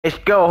Let's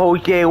go,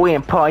 Jose. We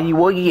in party.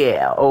 Well,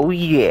 yeah. Oh,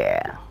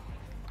 yeah.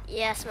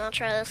 Yes,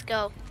 Montre, let's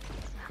go.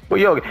 Well,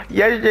 yo,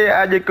 yesterday I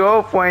had a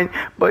girlfriend,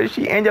 but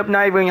she ended up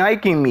not even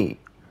liking me.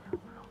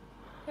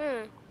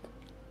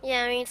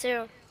 Yeah, me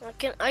too.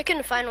 I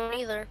couldn't find one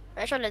either.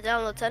 I tried to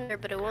download Tinder,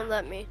 but it won't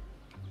let me.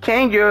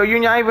 Tinder, you're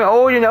not even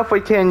old enough for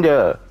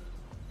Tinder.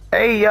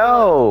 Hey,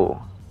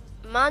 yo.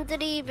 Mom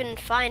didn't even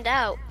find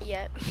out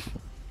yet.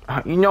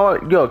 You know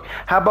what? Look,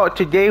 how about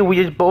today we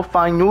just both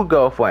find new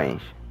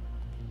girlfriends?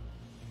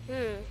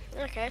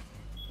 Okay.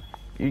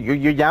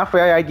 You down for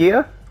that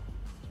idea?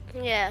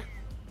 Yeah.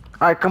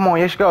 Alright, come on,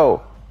 let's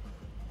go.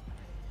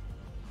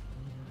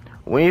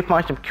 We need to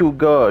find some cute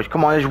girls.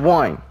 Come on, there's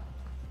one.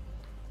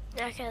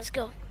 Okay, let's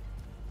go.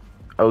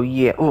 Oh,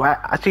 yeah. Oh,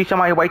 I see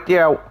somebody right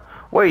there.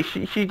 Wait,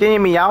 she's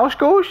in Meow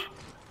Schools?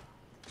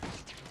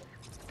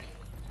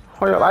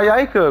 Hold up, I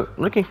like her.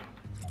 Looking.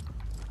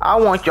 I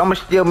want you. I'm gonna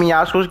steal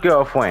Meow School's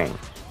girlfriend.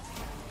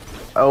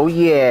 Oh,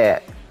 yeah.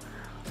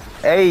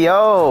 Hey,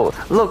 yo.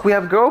 Look, we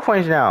have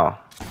girlfriends now.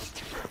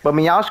 But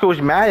Meow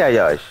School's mad at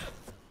us.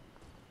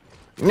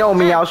 No,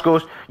 Meow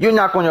Schools, you're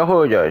not gonna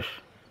hurt us.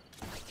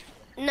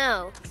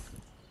 No.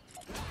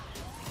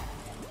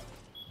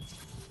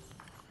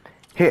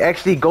 Here,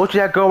 actually, go to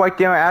that girl right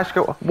there and ask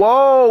her.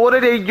 Whoa, what are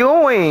they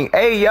doing?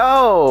 Hey,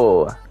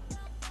 yo.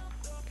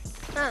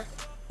 Huh.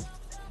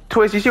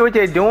 Twist, you see what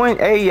they're doing?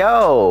 Hey,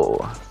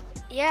 yo.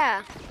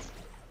 Yeah.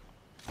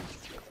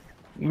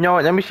 You know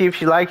what? Let me see if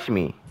she likes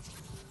me.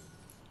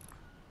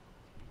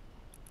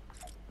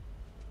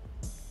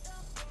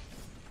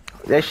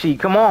 Let's see.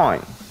 Come on.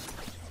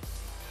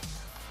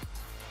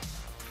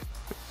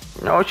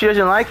 No, she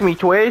doesn't like me,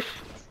 Twist.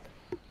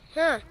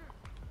 Huh.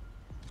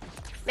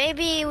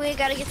 Maybe we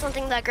gotta get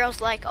something that girls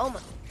like. Oh my.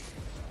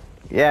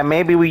 Yeah,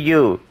 maybe we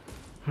do.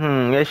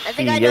 Let's see. I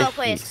think I know a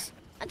place.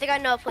 I think I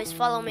know a place.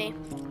 Follow me.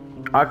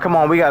 Alright, come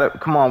on.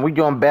 Come on. We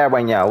doing bad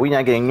right now. We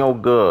not getting no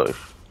good.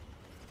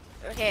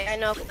 Okay, I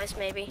know a place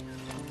maybe.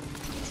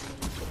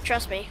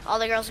 Trust me, all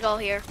the girls go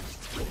here.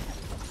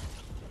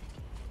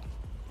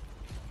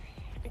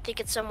 I think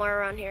it's somewhere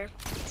around here.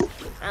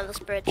 On this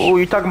bridge. Oh,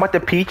 you talking about the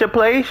pizza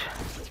place?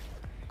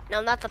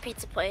 No, not the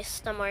pizza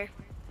place. Somewhere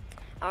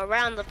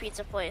around the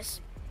pizza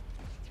place.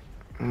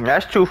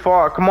 That's too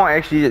far. Come on,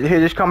 actually. Here,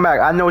 just come back.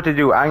 I know what to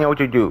do. I know what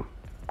to do.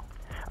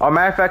 Oh,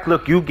 matter of fact,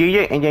 look, you get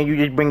it, and then you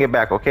just bring it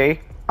back, okay?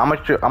 I'm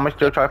gonna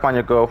still try to find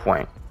your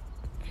girlfriend.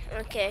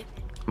 Okay.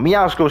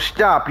 Meowsko,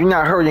 stop. You're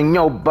not hurting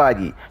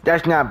nobody.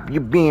 That's not you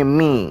being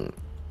mean.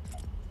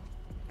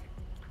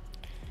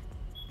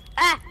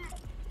 Ah!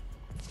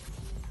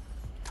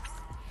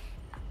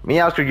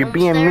 Meowsko, you're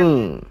being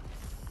mean.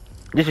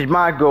 This is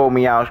my girl,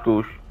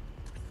 Meowsko.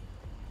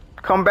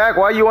 Come back.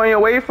 Why are you on your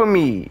way from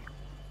me?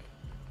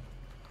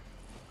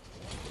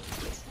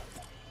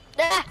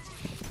 Ah!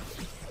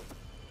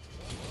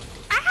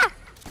 Ah!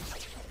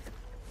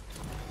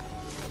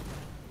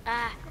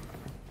 Ah!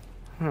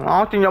 I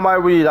don't think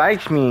nobody really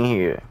likes me in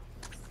here.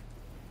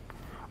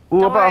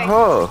 Ooh, Don't about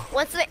worry.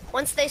 her?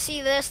 Once they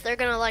see this, they're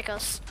gonna like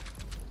us.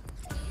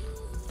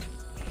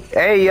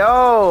 Hey,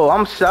 yo,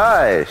 I'm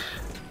sus.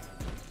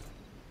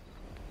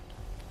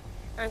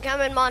 I'm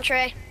coming,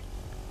 Montre.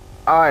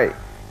 Alright.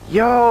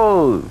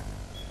 Yo.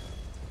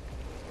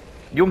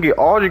 You can get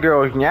all the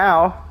girls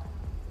now.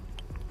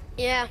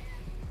 Yeah.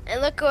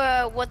 And look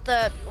what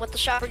the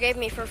shopper gave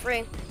me for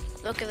free.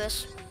 Look at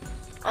this.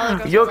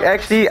 Yo,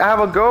 actually, I have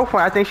a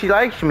girlfriend. I think she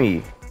likes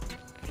me.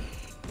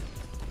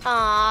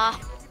 Aww.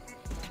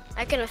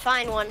 I couldn't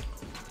find one.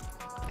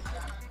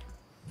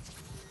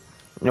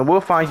 No,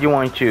 we'll find you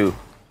one too.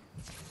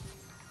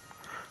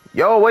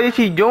 Yo, what is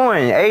he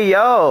doing? Hey,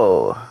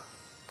 yo.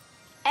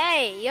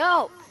 Hey,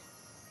 yo.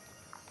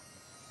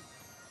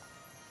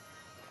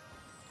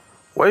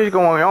 What is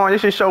going on?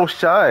 This is so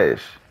sus.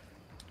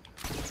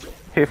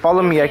 Here,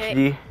 follow me,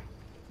 actually.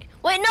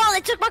 Wait, no, they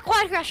took my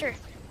quad crusher.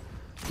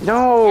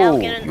 No,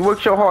 you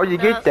worked so hard to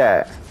get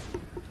that.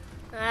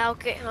 I'll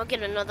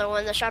get another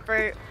one. The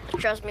shopper,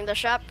 trust me,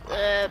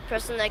 the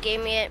person that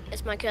gave me it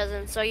is my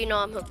cousin, so you know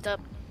I'm hooked up.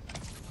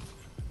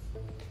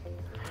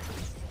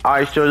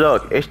 Alright, so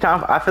look, it's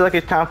time. I feel like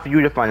it's time for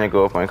you to find a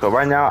girlfriend, cause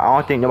right now I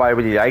don't think nobody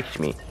really likes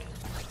me.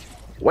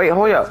 Wait,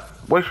 hold up.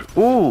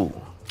 Ooh.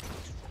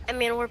 I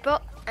mean,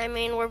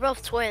 we're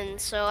both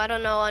twins, so I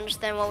don't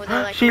understand what would they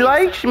like. She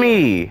likes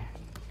me.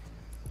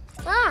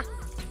 Ah.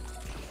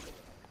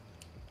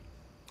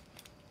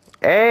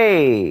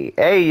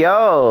 Hey,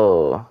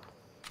 yo.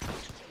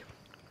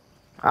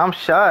 I'm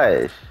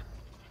sus.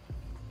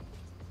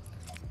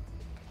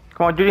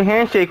 Come on, do the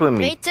handshake with me.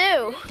 Me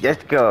too.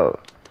 Let's go.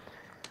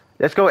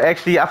 Let's go,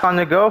 actually, I found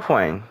a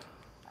girlfriend.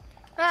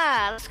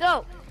 Ah, let's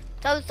go.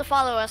 Tell them to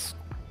follow us.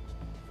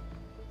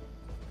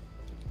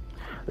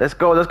 Let's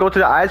go to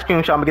the ice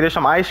cream shop and get her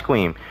some ice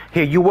cream.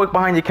 Here, you work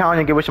behind the counter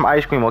and give her some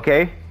ice cream,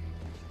 okay?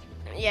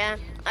 Yeah,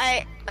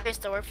 I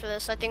used to work for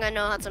this. I think I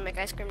know how to make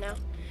ice cream now.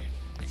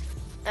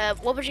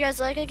 What would you guys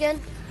like again?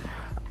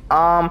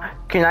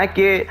 Can I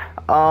get,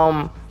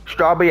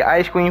 strawberry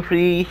ice cream,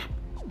 please?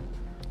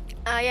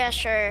 Yeah,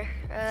 sure.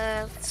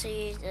 Let's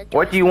see.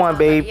 What do you want,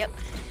 babe? Yep.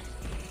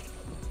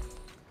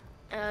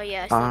 Oh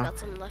yeah, I still got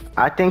some left.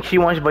 I think she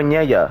wants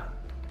vanilla.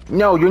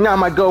 No, you're not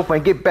my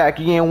girlfriend. Get back.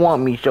 You didn't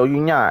want me, so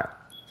you're not.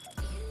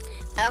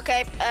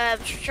 Okay,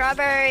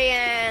 strawberry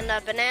and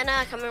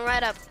banana coming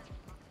right up.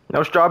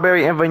 No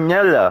strawberry and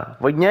vanilla.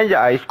 Vanilla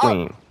ice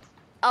cream.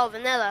 Oh,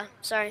 vanilla.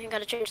 Sorry, I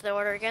gotta change the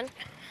order again.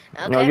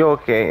 Okay. No, you're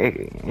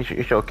okay.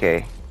 It's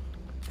okay.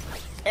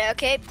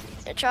 Okay,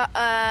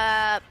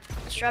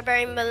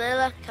 strawberry and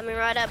vanilla coming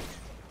right up.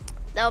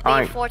 That'll be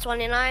Alright.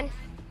 $4.29.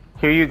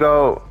 Here you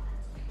go.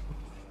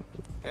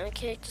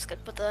 Okay, just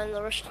gonna put that in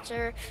the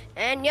register.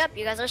 And yep,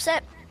 you guys are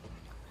set.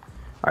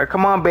 Alright,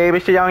 come on, baby.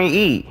 Sit down and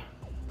eat.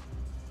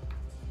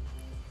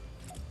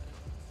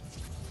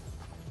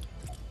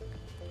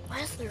 Why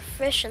is there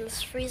fish in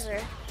this freezer?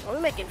 Are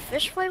we making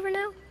fish flavor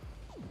now?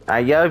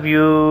 I love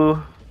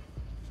you.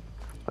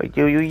 Why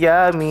do you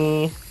love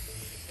me?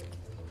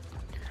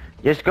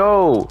 Let's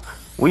go.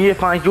 We need to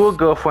find you a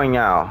girlfriend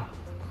now.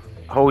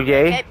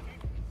 Jose. Okay.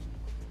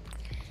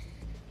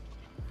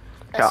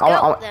 Let's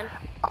go then.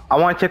 I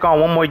want to take on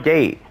one more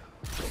date.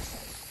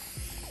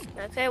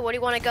 Okay, what do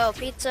you want to go?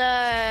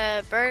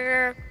 Pizza,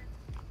 burger?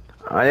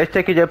 Let's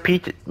take it to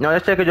pizza. No,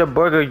 let's take it to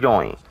burger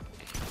joint.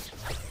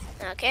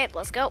 Okay,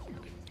 let's go.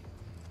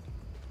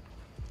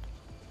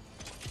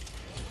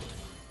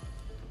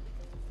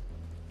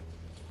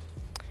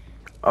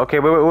 Okay,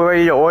 we're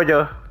ready to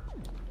order.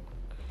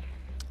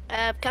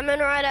 Coming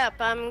right up.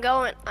 I'm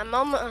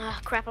almost.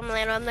 Crap, I'm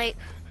late. I'm late.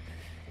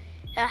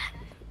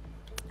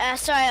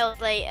 Sorry I was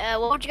late.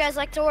 What would you guys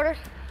like to order?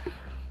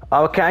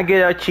 Oh, can I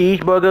get a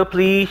cheeseburger,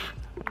 please?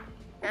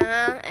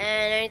 And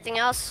anything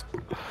else?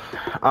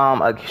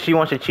 She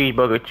wants a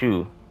cheeseburger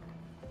too.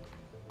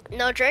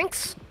 No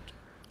drinks?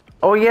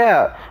 Oh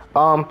yeah.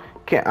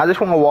 I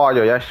just want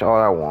water. That's all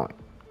I want.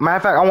 Matter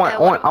of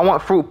fact, I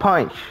want fruit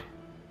punch.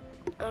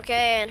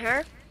 Okay, and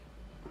her?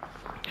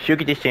 She'll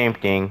get the same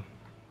thing.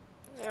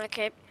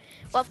 Okay.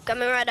 Well,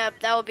 coming right up.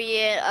 That will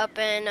be up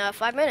in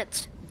 5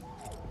 minutes.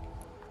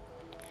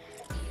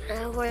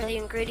 Where are the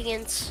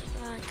ingredients?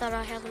 I thought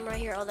I had them right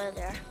here. Oh, they're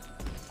there.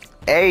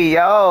 Hey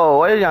yo,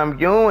 what is I'm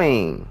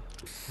doing?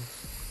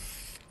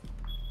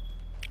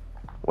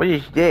 What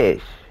is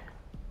this?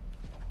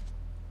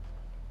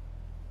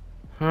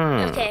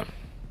 Okay.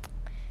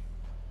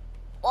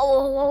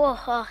 Whoa.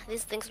 Oh,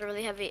 these things are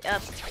really heavy.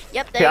 Yep,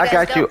 there Okay, you I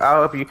guys got you.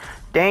 I'll help you.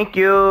 Thank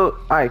you.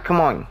 Alright,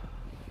 come on.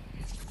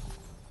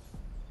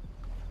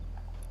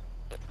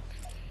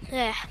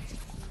 Yeah.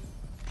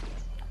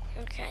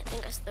 Okay, I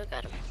think I still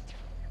got him.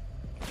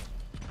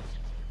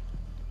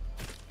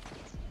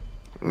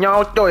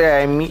 No, throw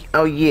that at me.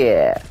 Oh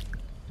yeah.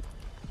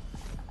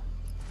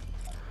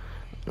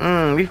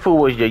 This food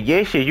was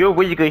delicious. You're a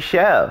really good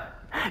chef.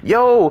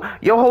 Yo,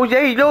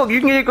 Jose, look, you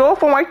can get a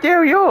girlfriend right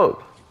there,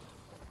 look.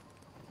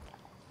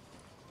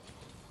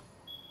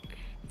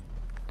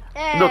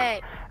 Hey.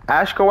 Look,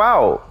 ask her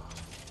out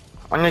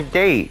on a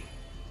date.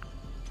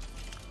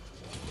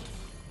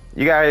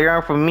 You gotta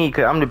learn from me,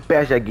 cause I'm the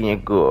best at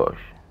getting girls.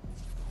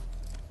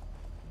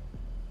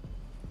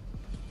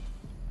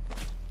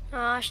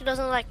 She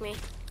doesn't like me.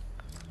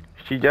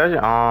 She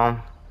doesn't.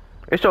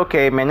 It's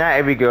okay, man. Not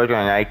every girl's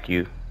gonna like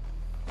you.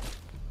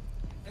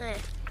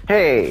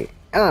 Hey,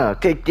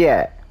 take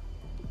that.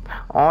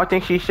 Oh, I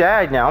think she's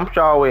sad now. I'm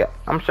sorry.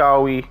 I'm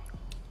sorry.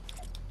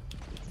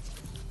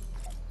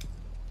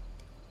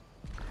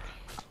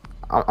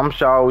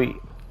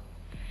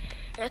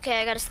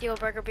 Okay, I gotta steal a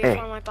burger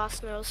before my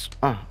boss knows.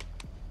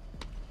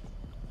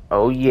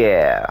 Oh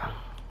yeah.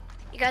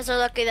 You guys are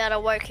lucky that I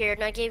work here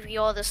and I gave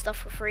you all this stuff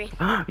for free.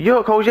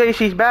 Yo, Jose,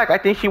 she's back. I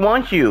think she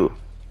wants you.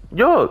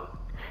 Yo,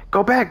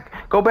 go back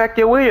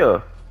there with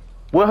her.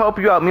 We'll help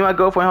you out. Me and my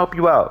girlfriend help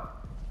you out.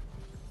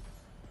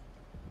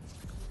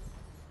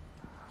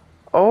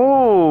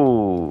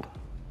 Oh,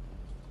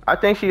 I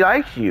think she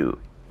likes you.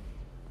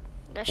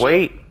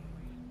 Wait.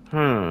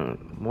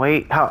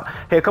 Wait.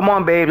 Here, come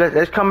on, babe.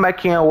 Let's come back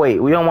here and wait.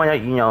 We don't want to,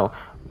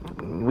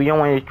 we don't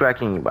want to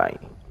distract anybody.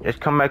 Let's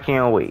come back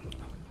here and wait.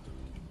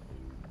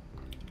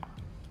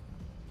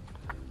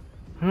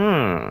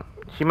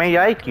 She may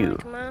like you.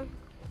 Come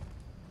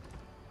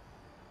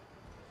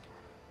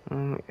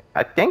on.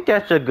 I think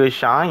that's a good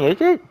sign, is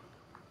it?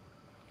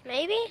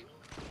 Maybe?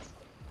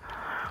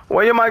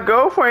 Where did my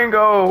girlfriend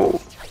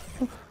go?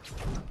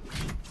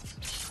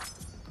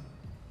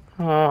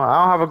 Oh,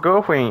 I don't have a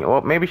girlfriend.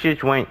 Or maybe she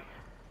just went.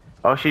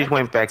 Oh, she just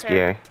went back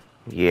there.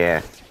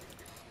 Yeah.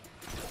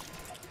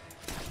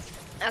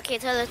 Okay,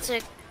 tell her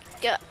to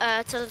go.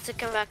 Tell her to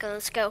come back and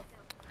let's go.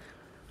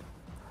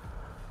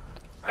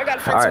 I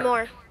gotta find some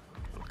more.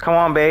 Come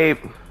on, babe.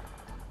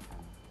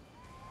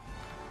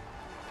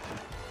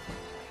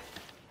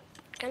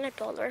 Can I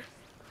pull her?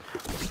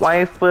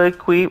 White foot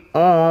creep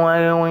on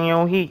like when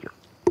you heat.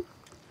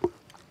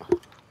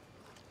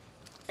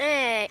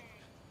 Hey.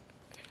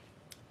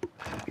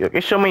 Yo,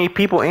 there's so many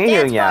people in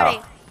here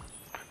now.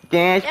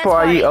 Dance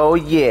party, oh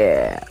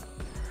yeah.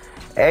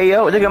 Hey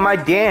yo, look at my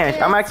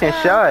dance. I'm acting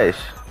shush.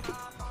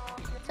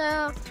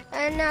 So,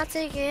 and now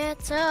to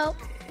get so.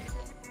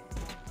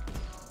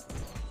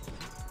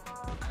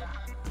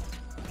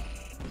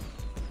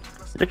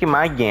 Look at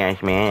my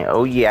dance, man.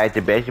 Oh yeah, it's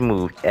the best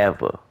move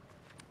ever.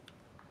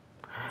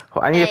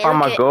 Oh, I need to Hey, find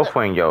my look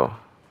girlfriend, yo.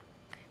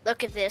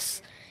 Look at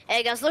this.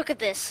 Hey guys, look at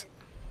this.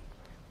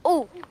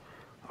 Ooh,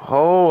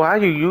 Oh, how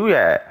do you do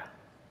that?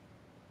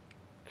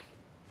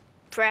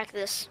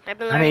 practice. I've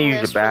been I need to learning use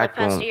the this for the past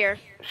bathroom. year.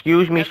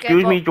 Excuse me, Okay,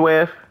 excuse well- me,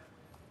 Dwarf.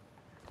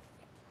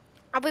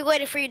 I'll be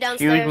waiting for you Excuse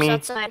downstairs me.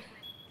 outside.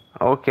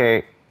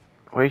 Okay.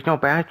 Well, there's no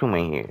bathroom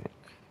in here.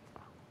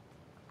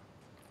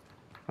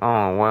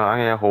 Oh, well, I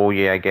got a hole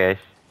here, I guess.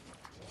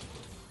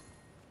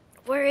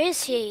 Where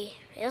is he?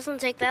 It doesn't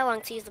take that long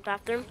to use the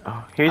bathroom.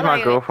 Oh, here's Oh, my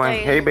there girlfriend.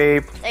 you Hey, go.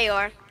 babe. There you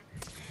are.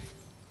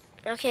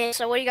 Okay,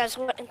 so what do you guys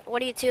what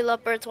do you two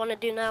lovebirds want to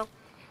do now?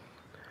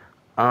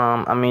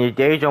 I mean, the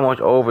day's almost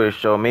over,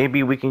 so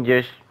maybe we can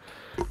just,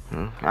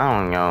 I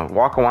don't know,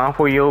 walk around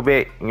for a little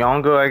bit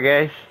longer, I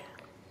guess.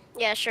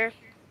 Yeah, sure.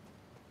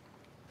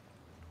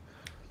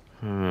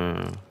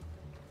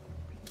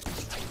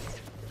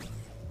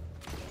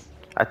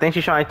 I think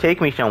she's trying to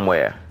take me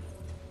somewhere.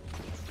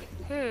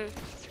 Hmm.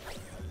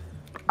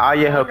 I'll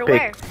let her Wonder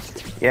pick. where.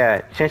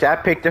 Yeah, since I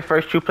picked the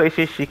first 2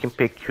 places, she can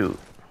pick 2.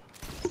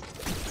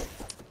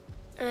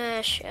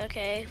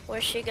 Okay.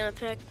 Where's she gonna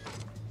pick?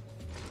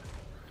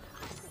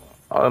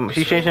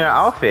 She's changing her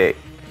outfit.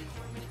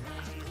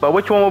 But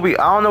which one will be?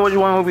 I don't know which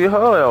one will be her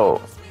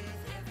though.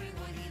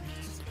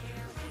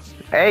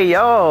 Hey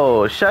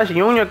yo, Shush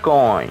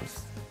Unicorn.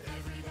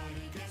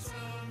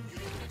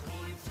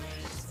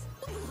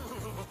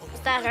 Is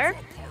that her?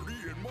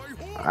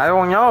 I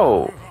don't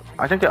know.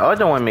 I think the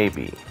other one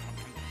maybe.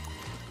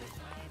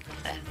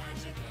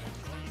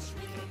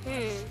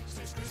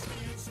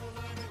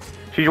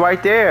 She's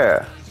right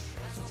there.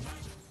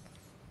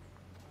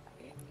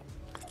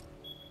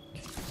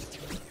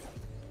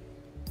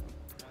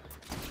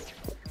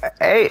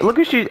 Hey, look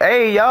at she.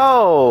 Hey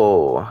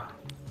yo.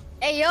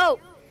 Hey yo!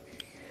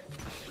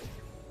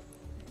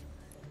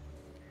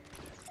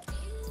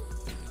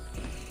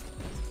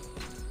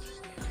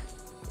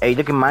 Hey,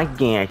 look at my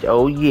dance.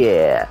 Oh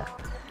yeah.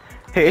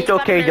 Hey, it's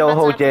okay though,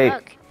 Jose.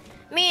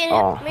 Me and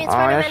Oh,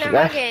 Spider-Man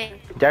are hugging.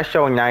 That's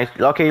so nice.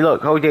 Okay,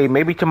 look, Jose,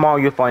 maybe tomorrow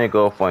you'll find a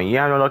girlfriend. You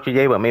haven't luck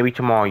today, but maybe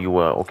tomorrow you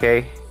will,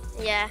 okay?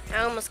 Yeah,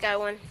 I almost got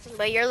one.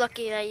 But you're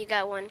lucky that you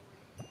got one.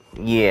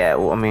 Yeah,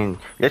 well, I mean,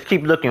 let's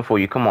keep looking for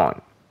you. Come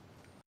on.